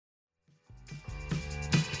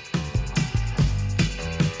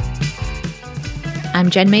I'm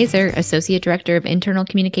Jen Mazer, Associate Director of Internal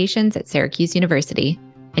Communications at Syracuse University,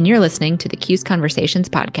 and you're listening to the CUSE Conversations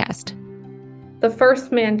podcast. The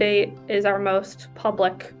first mandate is our most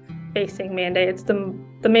public-facing mandate. It's the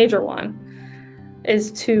major one,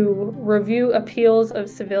 is to review appeals of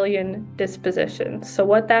civilian disposition. So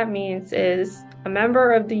what that means is a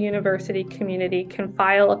member of the university community can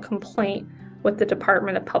file a complaint with the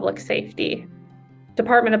Department of Public Safety.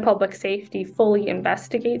 Department of Public Safety fully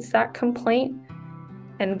investigates that complaint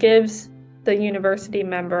and gives the university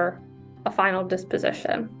member a final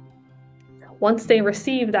disposition. Once they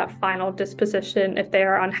receive that final disposition, if they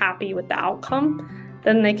are unhappy with the outcome,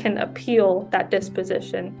 then they can appeal that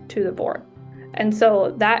disposition to the board. And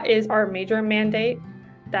so that is our major mandate.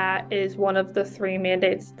 That is one of the three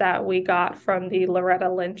mandates that we got from the Loretta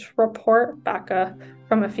Lynch report back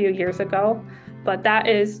from a few years ago, but that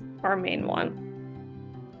is our main one.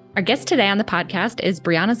 Our guest today on the podcast is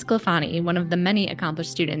Brianna Sclafani, one of the many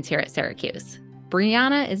accomplished students here at Syracuse.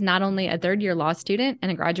 Brianna is not only a third-year law student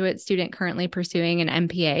and a graduate student currently pursuing an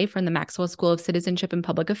MPA from the Maxwell School of Citizenship and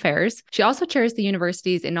Public Affairs, she also chairs the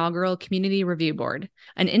university's inaugural Community Review Board,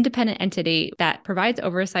 an independent entity that provides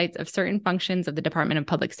oversights of certain functions of the Department of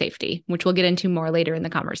Public Safety, which we'll get into more later in the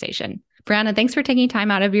conversation. Brianna, thanks for taking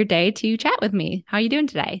time out of your day to chat with me. How are you doing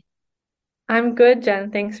today? I'm good,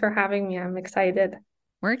 Jen. Thanks for having me. I'm excited.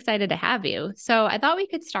 We're excited to have you. So I thought we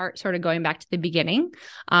could start sort of going back to the beginning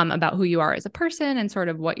about who you are as a person and sort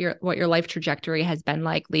of what your life trajectory has been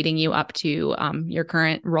like leading you up to your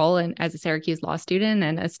current role as a Syracuse law student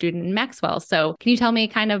and a student in Maxwell. So can you tell me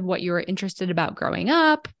kind of what you were interested about growing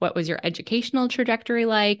up? What was your educational trajectory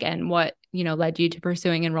like, and what, led you to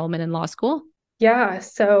pursuing enrollment in law school? Yeah,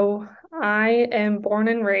 so I am born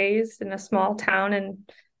and raised in a small town in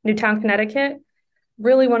Newtown, Connecticut.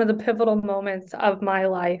 Really, one of the pivotal moments of my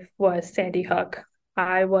life was Sandy Hook.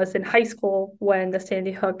 I was in high school when the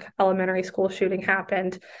Sandy Hook Elementary School shooting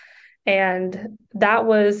happened. And that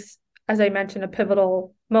was, as I mentioned, a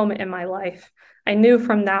pivotal moment in my life. I knew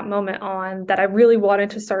from that moment on that I really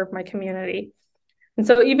wanted to serve my community. And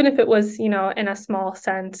so even if it was, in a small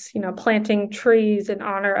sense, planting trees in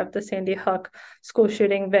honor of the Sandy Hook school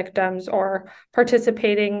shooting victims or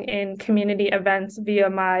participating in community events via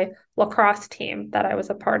my lacrosse team that I was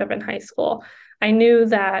a part of in high school, I knew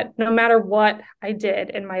that no matter what I did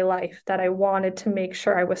in my life, that I wanted to make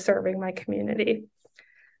sure I was serving my community.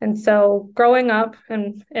 And so growing up,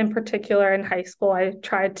 and in particular in high school, I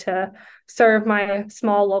tried to serve my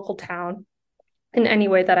small local town in any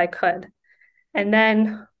way that I could. And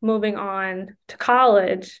then moving on to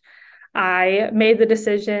college, I made the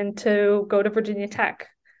decision to go to Virginia Tech,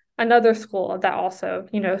 another school that also,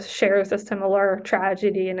 shares a similar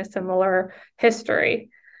tragedy and a similar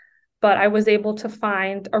history. But I was able to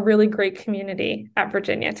find a really great community at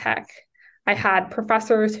Virginia Tech. I had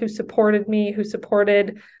professors who supported me, who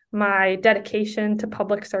supported my dedication to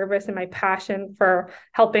public service and my passion for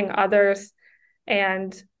helping others,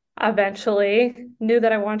 and eventually knew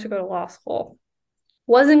that I wanted to go to law school.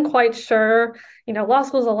 Wasn't quite sure, law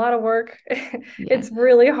school is a lot of work. It's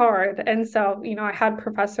really hard. And so, I had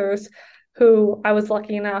professors who I was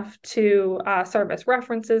lucky enough to serve as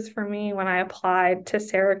references for me when I applied to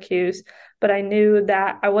Syracuse, but I knew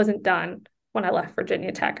that I wasn't done when I left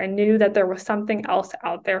Virginia Tech. I knew that there was something else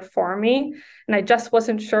out there for me, and I just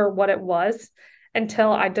wasn't sure what it was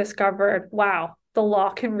until I discovered, wow, the law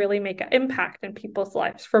can really make an impact in people's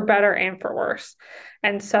lives for better and for worse.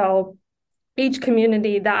 And so each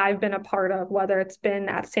community that I've been a part of, whether it's been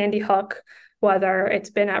at Sandy Hook, whether it's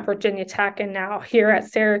been at Virginia Tech, and now here at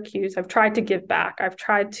Syracuse, I've tried to give back. I've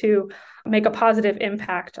tried to make a positive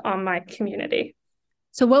impact on my community.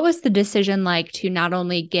 So what was the decision like to not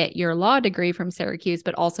only get your law degree from Syracuse,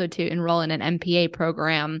 but also to enroll in an MPA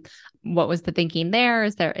program? What was the thinking there?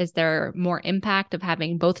 Is there more impact of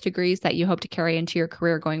having both degrees that you hope to carry into your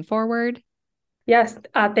career going forward? Yes,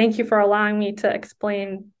 thank you for allowing me to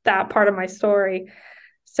explain that part of my story.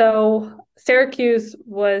 So Syracuse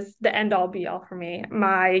was the end-all be-all for me.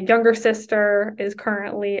 My younger sister is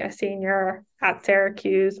currently a senior at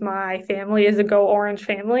Syracuse. My family is a Go Orange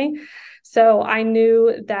family. So I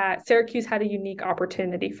knew that Syracuse had a unique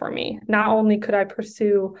opportunity for me. Not only could I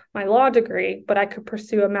pursue my law degree, but I could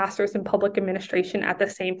pursue a master's in public administration at the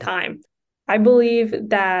same time. I believe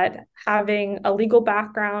that having a legal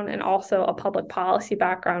background and also a public policy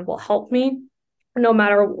background will help me no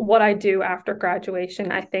matter what I do after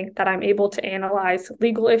graduation. I think that I'm able to analyze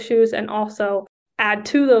legal issues and also add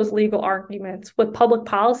to those legal arguments with public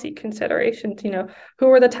policy considerations. Who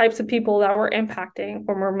are the types of people that we're impacting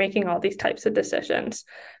when we're making all these types of decisions?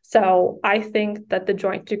 So I think that the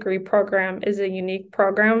joint degree program is a unique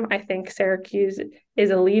program. I think Syracuse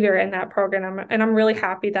is a leader in that program, and I'm really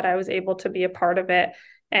happy that I was able to be a part of it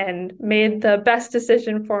and made the best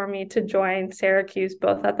decision for me to join Syracuse,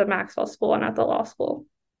 both at the Maxwell School and at the law school.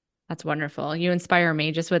 That's wonderful. You inspire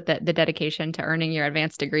me just with the dedication to earning your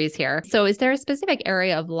advanced degrees here. So is there a specific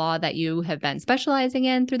area of law that you have been specializing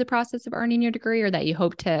in through the process of earning your degree, or that you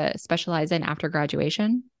hope to specialize in after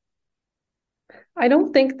graduation? I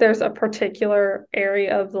don't think there's a particular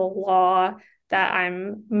area of the law that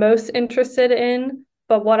I'm most interested in,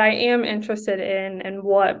 but what I am interested in and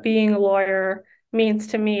what being a lawyer means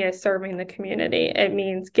to me is serving the community. It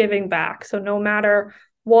means giving back. So no matter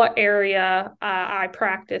what area I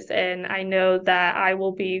practice in, I know that I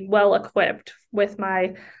will be well equipped with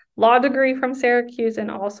my law degree from Syracuse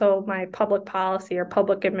and also my public policy or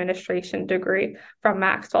public administration degree from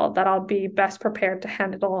Maxwell, that I'll be best prepared to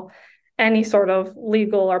handle any sort of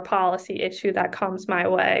legal or policy issue that comes my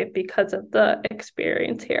way because of the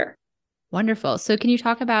experience here. Wonderful. So can you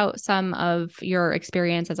talk about some of your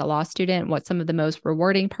experience as a law student, what some of the most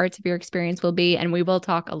rewarding parts of your experience will be? And we will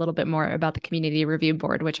talk a little bit more about the Community Review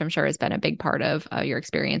Board, which I'm sure has been a big part of your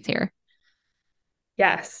experience here.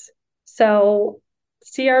 Yes. So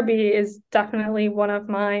CRB is definitely one of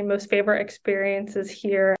my most favorite experiences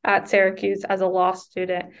here at Syracuse as a law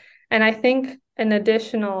student. And I think an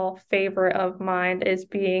additional favorite of mine is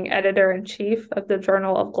being editor-in-chief of the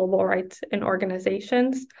Journal of Global Rights in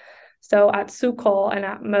Organizations. So at SUCOL and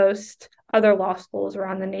at most other law schools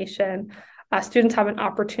around the nation, students have an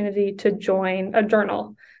opportunity to join a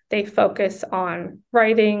journal. They focus on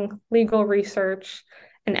writing, legal research,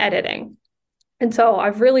 and editing. And so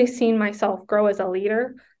I've really seen myself grow as a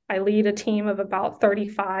leader. I lead a team of about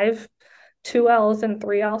 35 2Ls and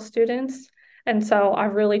 3L students. And so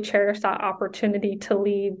I've really cherished that opportunity to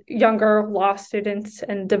lead younger law students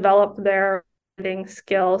and develop their writing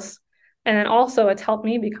skills. And then also it's helped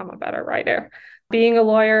me become a better writer. Being a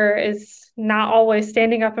lawyer is not always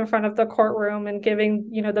standing up in front of the courtroom and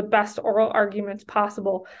giving, the best oral arguments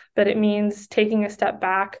possible, but it means taking a step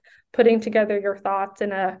back, putting together your thoughts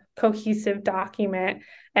in a cohesive document,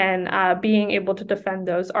 and being able to defend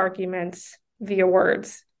those arguments via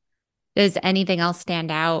words. Does anything else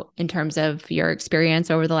stand out in terms of your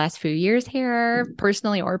experience over the last few years here,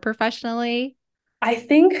 personally or professionally? I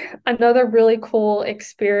think another really cool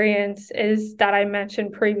experience is that I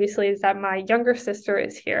mentioned previously is that my younger sister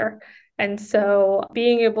is here. And so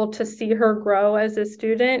being able to see her grow as a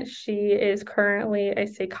student, she is currently a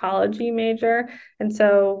psychology major. And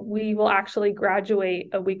so we will actually graduate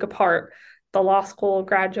a week apart. The law school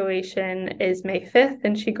graduation is May 5th,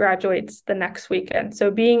 and she graduates the next weekend.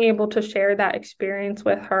 So being able to share that experience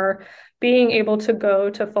with her, being able to go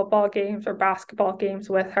to football games or basketball games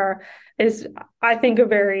with her is, I think, a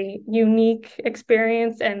very unique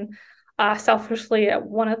experience. And selfishly,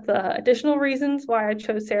 one of the additional reasons why I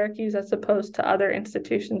chose Syracuse as opposed to other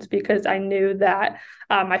institutions, because I knew that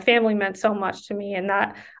my family meant so much to me and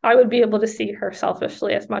that I would be able to see her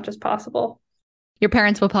selfishly as much as possible. Your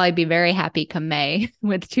parents will probably be very happy come May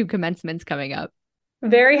with 2 commencements coming up.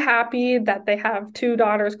 Very happy that they have 2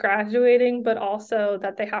 daughters graduating, but also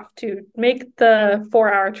that they have to make the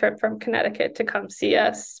 4-hour trip from Connecticut to come see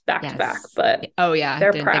us back to back. But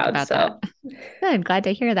they're proud. That. Good. Glad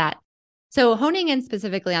to hear that. So honing in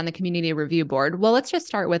specifically on the Community Review Board, well, let's just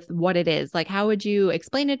start with what it is. Like, how would you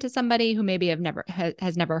explain it to somebody who maybe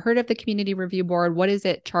has never heard of the Community Review Board? What is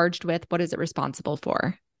it charged with? What is it responsible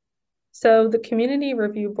for? So the Community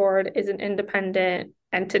Review Board is an independent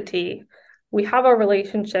entity. We have a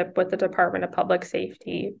relationship with the Department of Public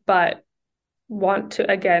Safety, but want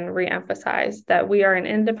to again reemphasize that we are an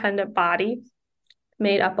independent body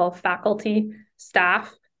made up of faculty,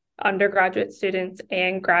 staff, undergraduate students,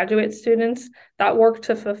 and graduate students that work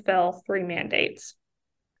to fulfill 3 mandates.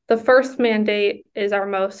 The first mandate is our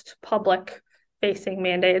most public-facing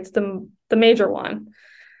mandate. It's the major one,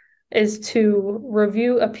 is to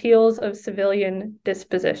review appeals of civilian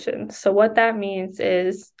dispositions. So what that means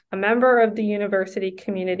is a member of the university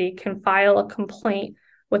community can file a complaint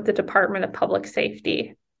with the Department of Public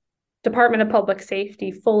Safety. Department of Public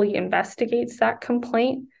Safety fully investigates that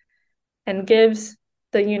complaint and gives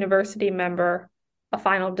the university member a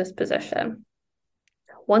final disposition.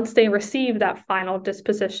 Once they receive that final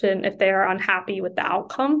disposition, if they are unhappy with the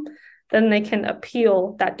outcome, then they can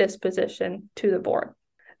appeal that disposition to the board.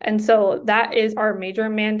 And so that is our major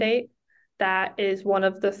mandate. That is one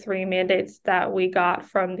of the three mandates that we got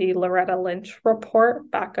from the Loretta Lynch report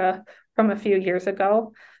back from a few years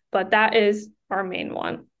ago, but that is our main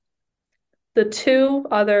one. The two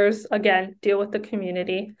others, again, deal with the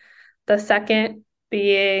community. The second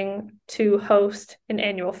being to host an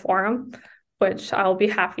annual forum, which I'll be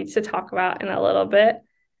happy to talk about in a little bit.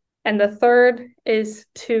 And the third is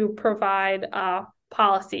to provide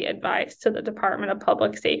policy advice to the Department of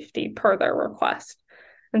Public Safety per their request.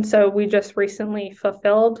 And so we just recently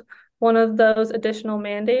fulfilled one of those additional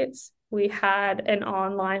mandates. We had an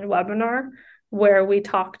online webinar where we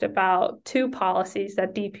talked about two policies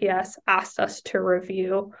that DPS asked us to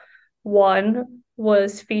review. One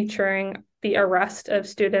was featuring the arrest of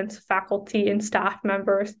students, faculty, and staff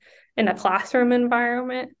members in a classroom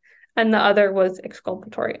environment, and the other was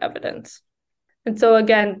exculpatory evidence. And so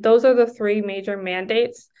again, those are the three major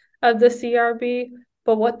mandates of the CRB,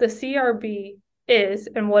 but what the CRB is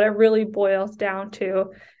and what it really boils down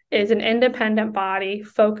to is an independent body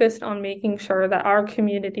focused on making sure that our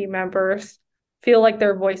community members feel like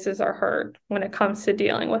their voices are heard when it comes to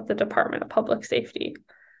dealing with the Department of Public Safety.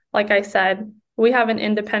 Like I said, we have an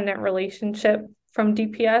independent relationship from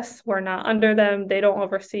DPS. We're not under them. They don't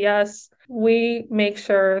oversee us. We make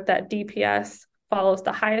sure that DPS follows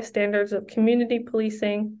the highest standards of community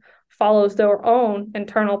policing, follows their own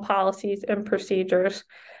internal policies and procedures.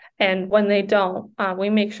 And when they don't, we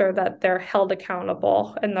make sure that they're held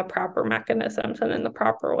accountable in the proper mechanisms and in the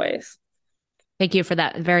proper ways. Thank you for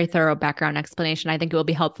that very thorough background explanation. I think it will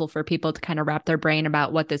be helpful for people to kind of wrap their brain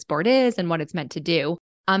about what this board is and what it's meant to do.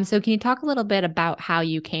 So can you talk a little bit about how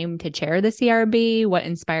you came to chair the CRB, what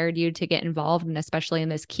inspired you to get involved, and especially in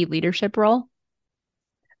this key leadership role?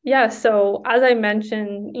 Yeah, so as I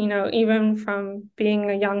mentioned, even from being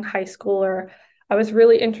a young high schooler, I was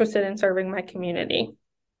really interested in serving my community.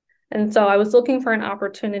 And so I was looking for an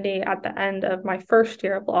opportunity at the end of my first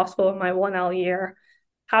year of law school, my 1L year.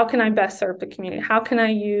 How can I best serve the community? How can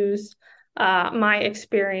I use my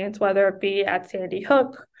experience, whether it be at Sandy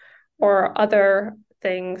Hook or other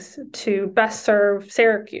things, to best serve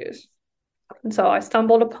Syracuse? And so I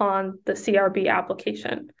stumbled upon the CRB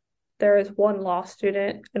application. There is one law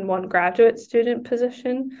student and one graduate student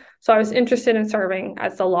position. So I was interested in serving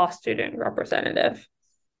as the law student representative.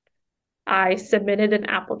 I submitted an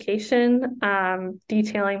application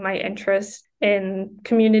detailing my interest in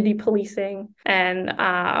community policing and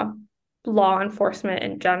law enforcement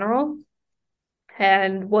in general,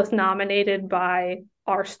 and was nominated by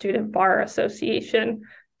our student bar association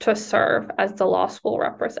to serve as the law school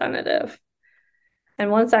representative.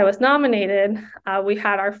 And once I was nominated, we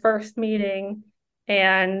had our first meeting,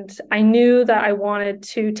 and I knew that I wanted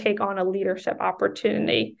to take on a leadership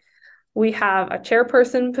opportunity. We have a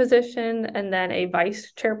chairperson position and then a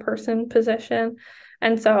vice chairperson position.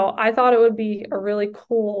 And so I thought it would be a really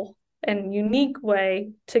cool and unique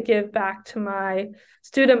way to give back to my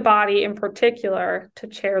student body in particular to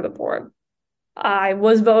chair the board. I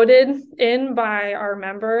was voted in by our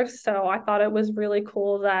members, so I thought it was really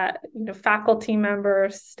cool that faculty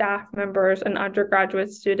members, staff members, and undergraduate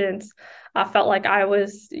students felt like I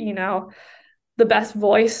was the best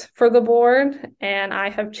voice for the board, and I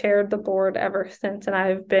have chaired the board ever since, and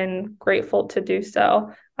I've been grateful to do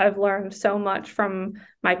so. I've learned so much from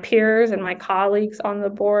my peers and my colleagues on the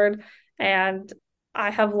board, and I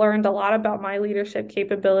have learned a lot about my leadership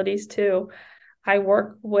capabilities too. I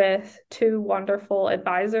work with two wonderful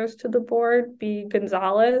advisors to the board, B.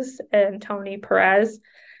 Gonzalez and Tony Perez,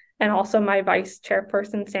 and also my vice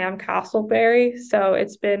chairperson, Sam Castleberry. So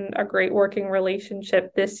it's been a great working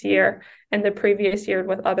relationship this year and the previous year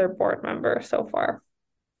with other board members so far.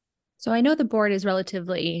 So I know the board is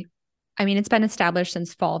it's been established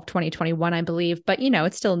since fall of 2021, I believe, but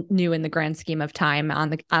it's still new in the grand scheme of time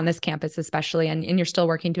on this campus, especially, and you're still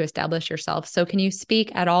working to establish yourself. So can you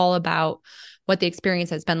speak at all about what the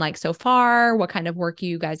experience has been like so far, what kind of work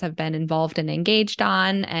you guys have been involved and engaged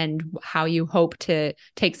on, and how you hope to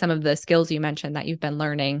take some of the skills you mentioned that you've been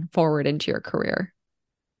learning forward into your career?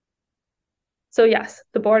 So yes,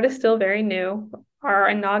 the board is still very new. Our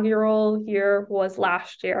inaugural year was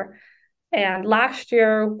last year. And last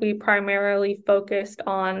year, we primarily focused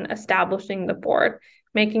on establishing the board,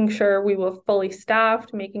 making sure we were fully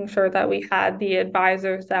staffed, making sure that we had the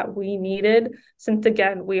advisors that we needed, since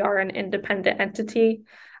again, we are an independent entity.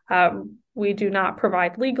 We do not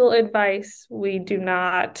provide legal advice. We do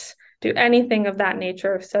not do anything of that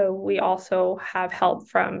nature. So we also have help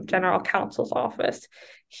from General Counsel's office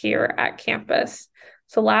here at campus.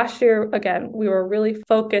 So last year, again, we were really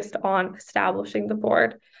focused on establishing the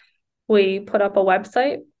board. We put up a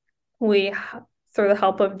website. We through the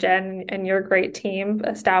help of Jen and your great team,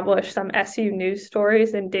 established some SU news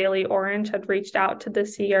stories, and Daily Orange had reached out to the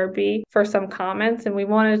CRB for some comments, and we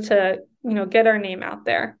wanted to, get our name out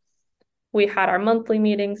there. We had our monthly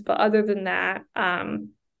meetings, but other than that,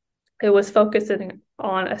 it was focusing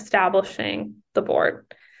on establishing the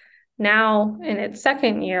board. Now, in its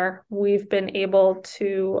second year, we've been able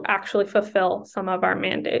to actually fulfill some of our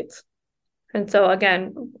mandates. And so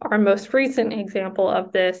again, our most recent example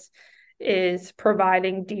of this is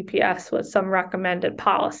providing DPS with some recommended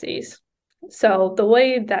policies. So the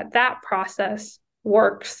way that that process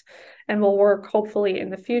works and will work hopefully in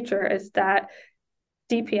the future is that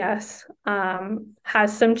DPS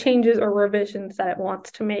has some changes or revisions that it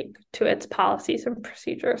wants to make to its policies and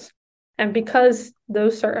procedures. And because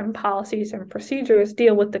those certain policies and procedures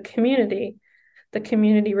deal with the community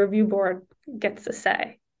review board gets to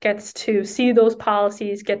say, gets to see those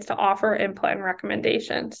policies, gets to offer input and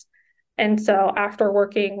recommendations. And so after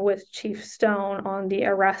working with Chief Stone on the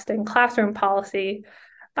arrest in classroom policy,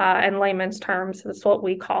 in layman's terms, that's what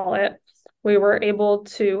we call it, we were able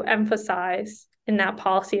to emphasize in that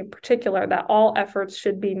policy in particular that all efforts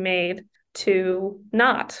should be made to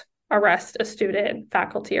not arrest a student,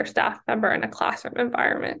 faculty, or staff member in a classroom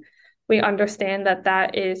environment. We understand that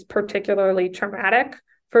that is particularly traumatic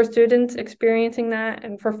for students experiencing that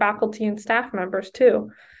and for faculty and staff members too.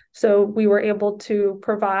 So we were able to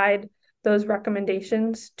provide those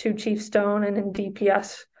recommendations to Chief Stone and in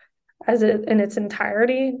DPS in its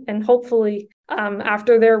entirety. And hopefully,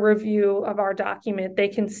 after their review of our document, they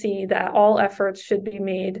can see that all efforts should be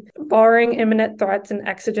made, barring imminent threats and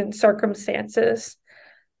exigent circumstances,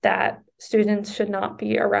 that students should not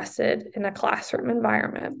be arrested in a classroom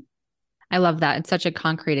environment. I love that. It's such a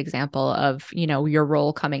concrete example of, your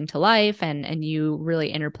role coming to life and you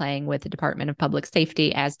really interplaying with the Department of Public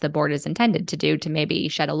Safety as the board is intended to do, to maybe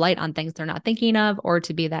shed a light on things they're not thinking of or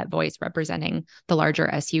to be that voice representing the larger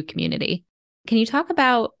SU community. Can you talk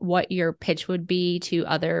about what your pitch would be to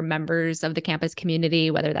other members of the campus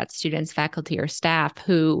community, whether that's students, faculty, or staff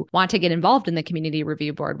who want to get involved in the community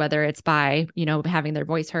review board, whether it's by, having their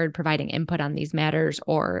voice heard, providing input on these matters,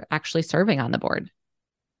 or actually serving on the board?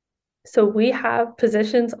 So we have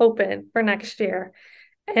positions open for next year.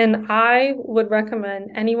 And I would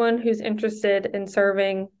recommend anyone who's interested in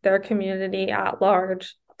serving their community at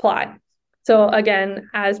large apply. So again,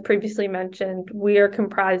 as previously mentioned, we are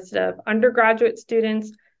comprised of undergraduate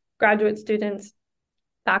students, graduate students,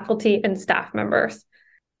 faculty, and staff members.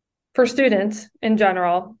 For students in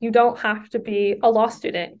general, you don't have to be a law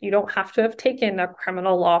student. You don't have to have taken a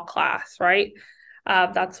criminal law class, right?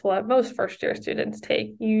 That's what most first-year students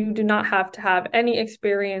take. You do not have to have any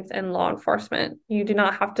experience in law enforcement. You do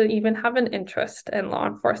not have to even have an interest in law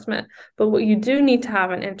enforcement. But what you do need to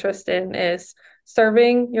have an interest in is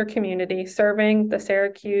serving your community, serving the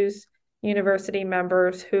Syracuse University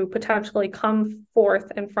members who potentially come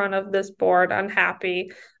forth in front of this board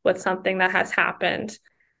unhappy with something that has happened.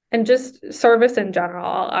 And just service in general,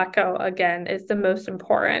 I'll echo again, is the most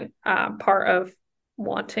important part of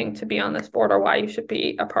wanting to be on this board, or why you should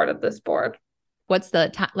be a part of this board. What's the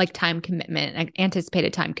time commitment,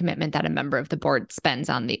 anticipated time commitment that a member of the board spends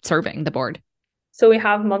on serving the board? So we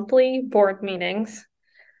have monthly board meetings.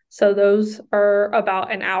 So those are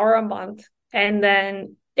about an hour a month. And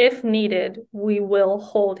then if needed, we will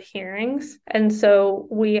hold hearings. And so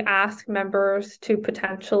we ask members to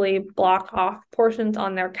potentially block off portions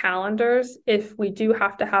on their calendars. If we do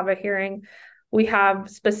have to have a hearing, we have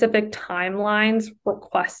specific timelines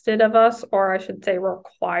requested of us, or I should say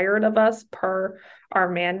required of us per our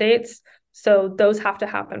mandates. So those have to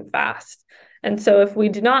happen fast. And so if we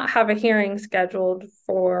do not have a hearing scheduled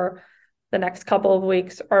for the next couple of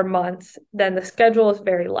weeks or months, then the schedule is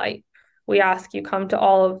very light. We ask you come to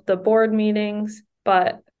all of the board meetings,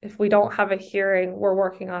 but if we don't have a hearing, we're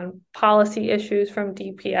working on policy issues from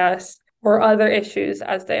DPS or other issues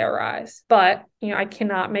as they arise. But, I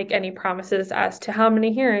cannot make any promises as to how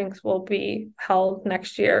many hearings will be held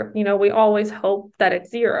next year. We always hope that it's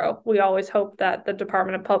zero. We always hope that the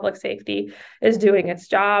Department of Public Safety is doing its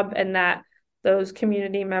job and that those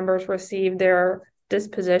community members receive their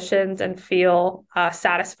dispositions and feel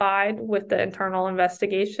satisfied with the internal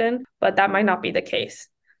investigation, but that might not be the case.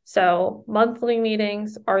 So monthly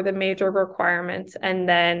meetings are the major requirements. And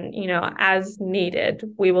then, as needed,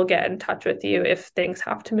 we will get in touch with you if things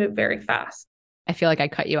have to move very fast. I feel like I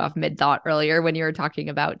cut you off mid-thought earlier when you were talking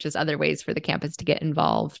about just other ways for the campus to get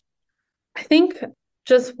involved. I think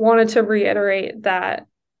just wanted to reiterate that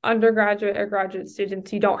undergraduate or graduate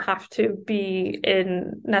students, you don't have to be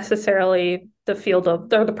in necessarily the field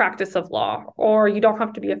of or the practice of law, or you don't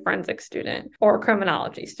have to be a forensic student or a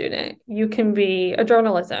criminology student. You can be a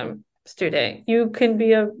journalism student. You can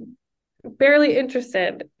be barely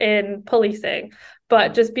interested in policing,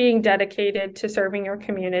 but just being dedicated to serving your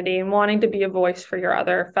community and wanting to be a voice for your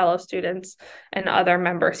other fellow students and other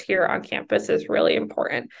members here on campus is really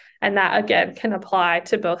important. And that, again, can apply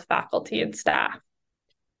to both faculty and staff.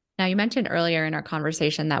 Now, you mentioned earlier in our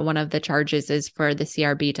conversation that one of the charges is for the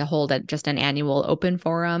CRB to hold just an annual open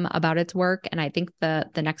forum about its work. And I think the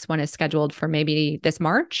next one is scheduled for maybe this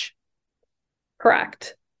March.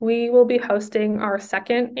 Correct. We will be hosting our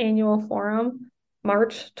second annual forum,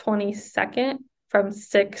 March 22nd from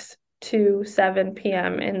 6 to 7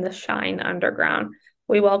 p.m. in the Shine Underground.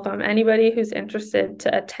 We welcome anybody who's interested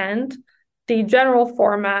to attend. The general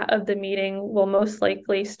format of the meeting will most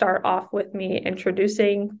likely start off with me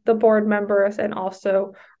introducing the board members and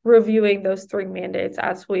also reviewing those 3 mandates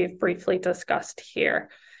as we've briefly discussed here.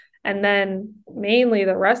 And then mainly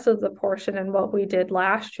the rest of the portion and what we did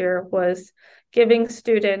last year was giving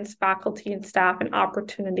students, faculty, and staff an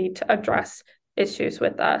opportunity to address issues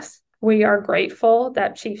with us. We are grateful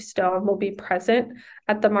that Chief Stone will be present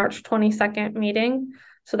at the March 22nd meeting,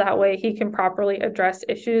 so that way he can properly address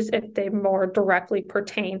issues if they more directly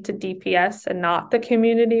pertain to DPS and not the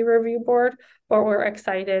Community Review Board. But we're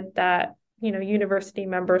excited that university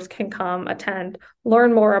members can come, attend,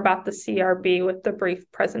 learn more about the CRB with the brief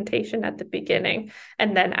presentation at the beginning,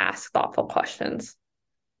 and then ask thoughtful questions.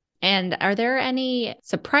 And are there any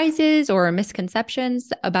surprises or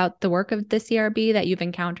misconceptions about the work of the CRB that you've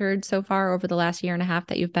encountered so far over the last year and a half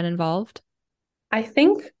that you've been involved? I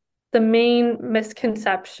think the main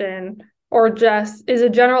misconception is a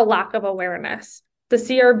general lack of awareness. The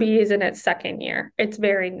CRB is in its second year. It's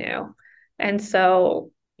very new. And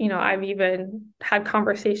so, I've even had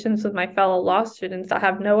conversations with my fellow law students that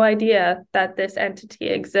have no idea that this entity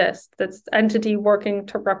exists, this entity working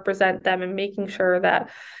to represent them and making sure that,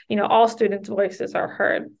 all students' voices are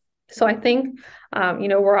heard. So I think,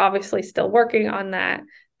 we're obviously still working on that.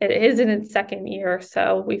 It is in its second year,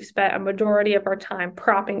 so we've spent a majority of our time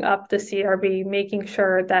propping up the CRB, making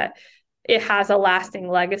sure that it has a lasting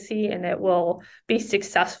legacy and it will be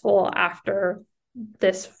successful after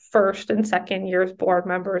this first and second year's board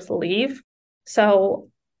members leave. So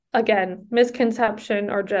again, misconception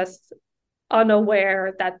or just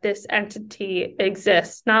unaware that this entity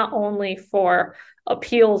exists not only for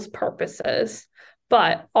appeals purposes,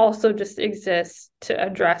 but also just exists to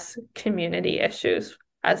address community issues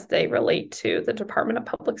as they relate to the Department of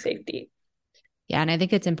Public Safety. Yeah, and I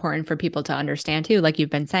think it's important for people to understand too, like you've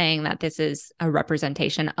been saying, that this is a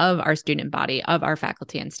representation of our student body, of our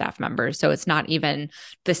faculty and staff members. So it's not even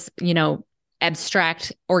this,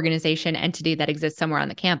 abstract organization entity that exists somewhere on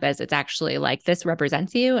the campus. It's actually like, this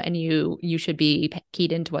represents you, and you should be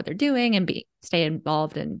keyed into what they're doing and stay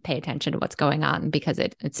involved and pay attention to what's going on, because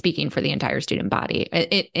it's speaking for the entire student body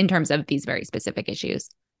in terms of these very specific issues.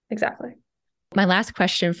 Exactly. My last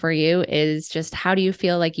question for you is just, how do you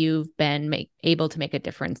feel like you've been able to make a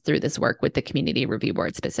difference through this work with the Community Review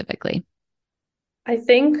Board specifically? I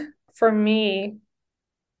think for me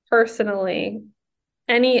personally,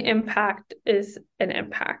 any impact is an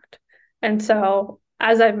impact. And so,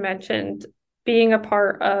 as I've mentioned, being a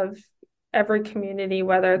part of every community,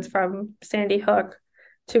 whether it's from Sandy Hook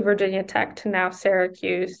to Virginia Tech to now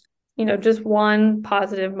Syracuse, just one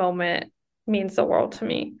positive moment means the world to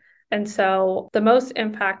me. And so the most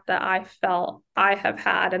impact that I felt I have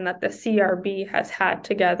had and that the CRB has had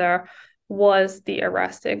together was the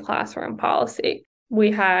arrest in classroom policy.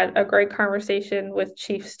 We had a great conversation with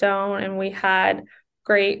Chief Stone, and we had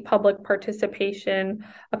great public participation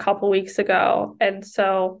a couple weeks ago. And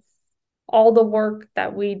so all the work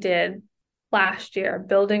that we did last year,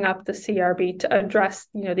 building up the CRB to address,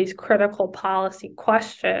 these critical policy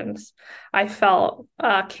questions, I felt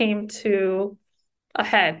came to a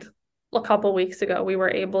head a couple weeks ago. We were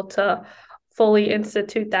able to fully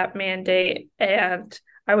institute that mandate, and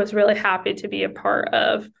I was really happy to be a part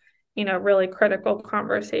of, really critical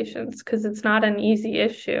conversations, because it's not an easy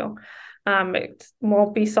issue. It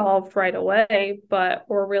won't be solved right away, but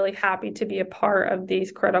we're really happy to be a part of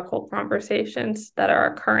these critical conversations that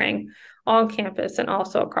are occurring on campus and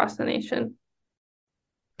also across the nation.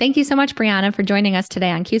 Thank you so much, Brianna, for joining us today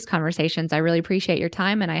on CUSE Conversations. I really appreciate your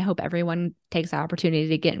time, and I hope everyone takes the opportunity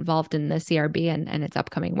to get involved in the CRB and its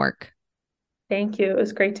upcoming work. Thank you. It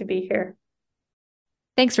was great to be here.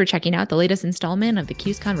 Thanks for checking out the latest installment of the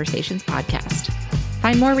CUSE Conversations podcast.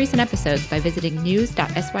 Find more recent episodes by visiting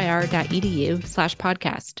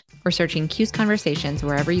news.syr.edu/podcast or searching CUSE Conversations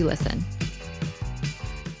wherever you listen.